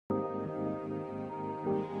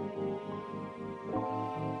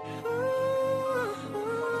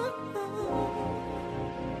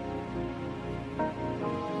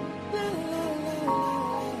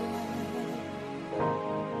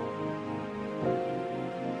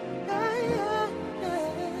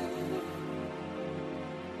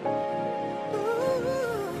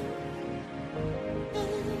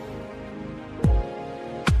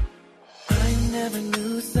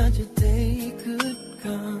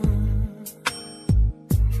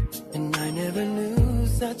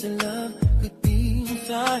much love could be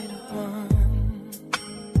inside of one.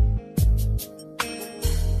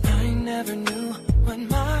 I never knew what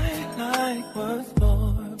my life was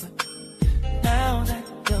for, but now that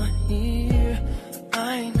you're here,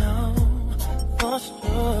 I know for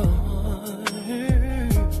sure. Hey.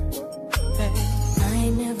 I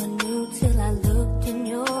never knew till I looked in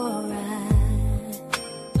your eyes.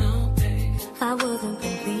 No, babe. I wasn't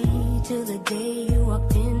complete till the day you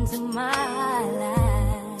walked into my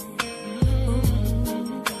life.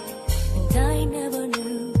 And I never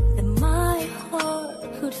knew that my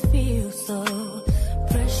heart could feel so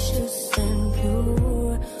precious and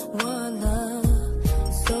pure. One love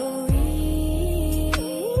so real.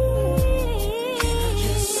 Can I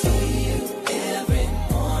just see you every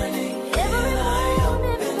morning? Every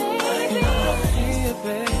morning, baby. See you,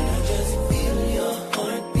 babe. Can I just feel your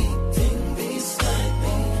heart beating beside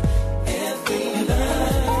me every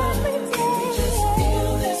night? Can we just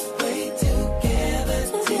feel this way together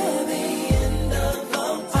till the end of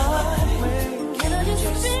all time? Can I just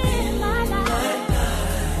spend my life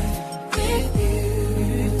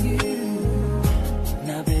with you?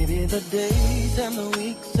 Now, baby, the days and the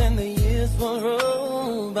weeks and the years will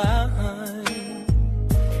roll by,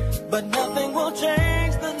 but nothing will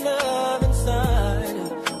change the love inside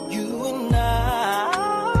of you and I.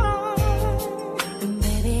 And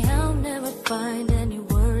baby, I'll never find any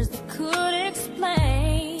words that could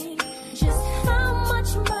explain just how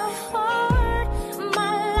much my heart,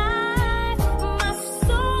 my life, my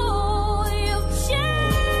soul you've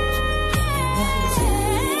changed.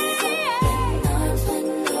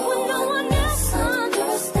 When no one else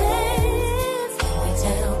understands, we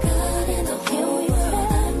tell God and the whole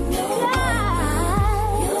world I know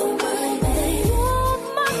you're my man. You're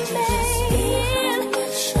my man.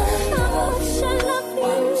 How much I love you.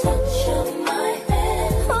 One touch of my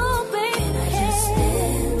hand. Oh, baby. And I just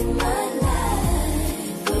spend my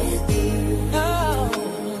life with you.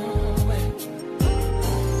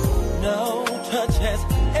 No touch has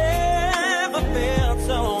ever felt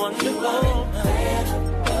so wonderful. And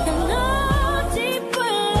no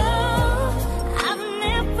deeper love I've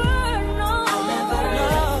never known.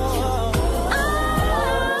 I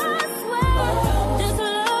swear this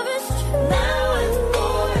love is true. Now and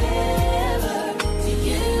forever to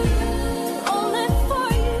you. Only for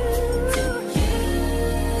you. To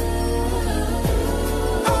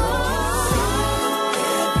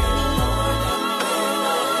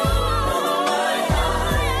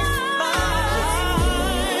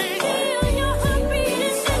feel your heart beating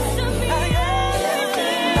next to me every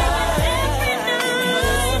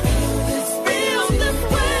night. Feel this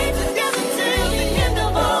way together till the end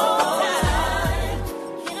of all time.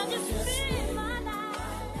 Can I just spend my life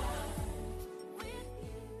with you?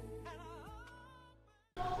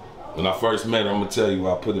 When I first met her, I'm gonna tell you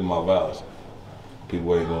what I put in my vows.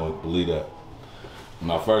 People ain't gonna believe that.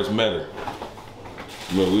 When I first met her,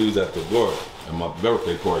 remember we was at the door at my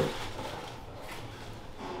birthday party.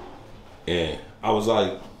 And I was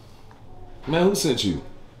like, man, who sent you?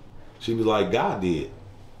 She was like, God did.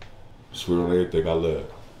 Swear on everything I love.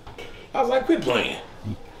 I was like, quit playing.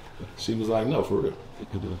 She was like, no, for real.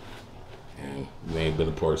 And we ain't been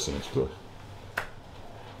apart since.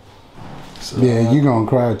 So, Yeah, you gonna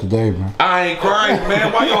cry today, man. I ain't crying,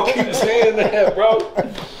 man. Why y'all keep saying that, bro?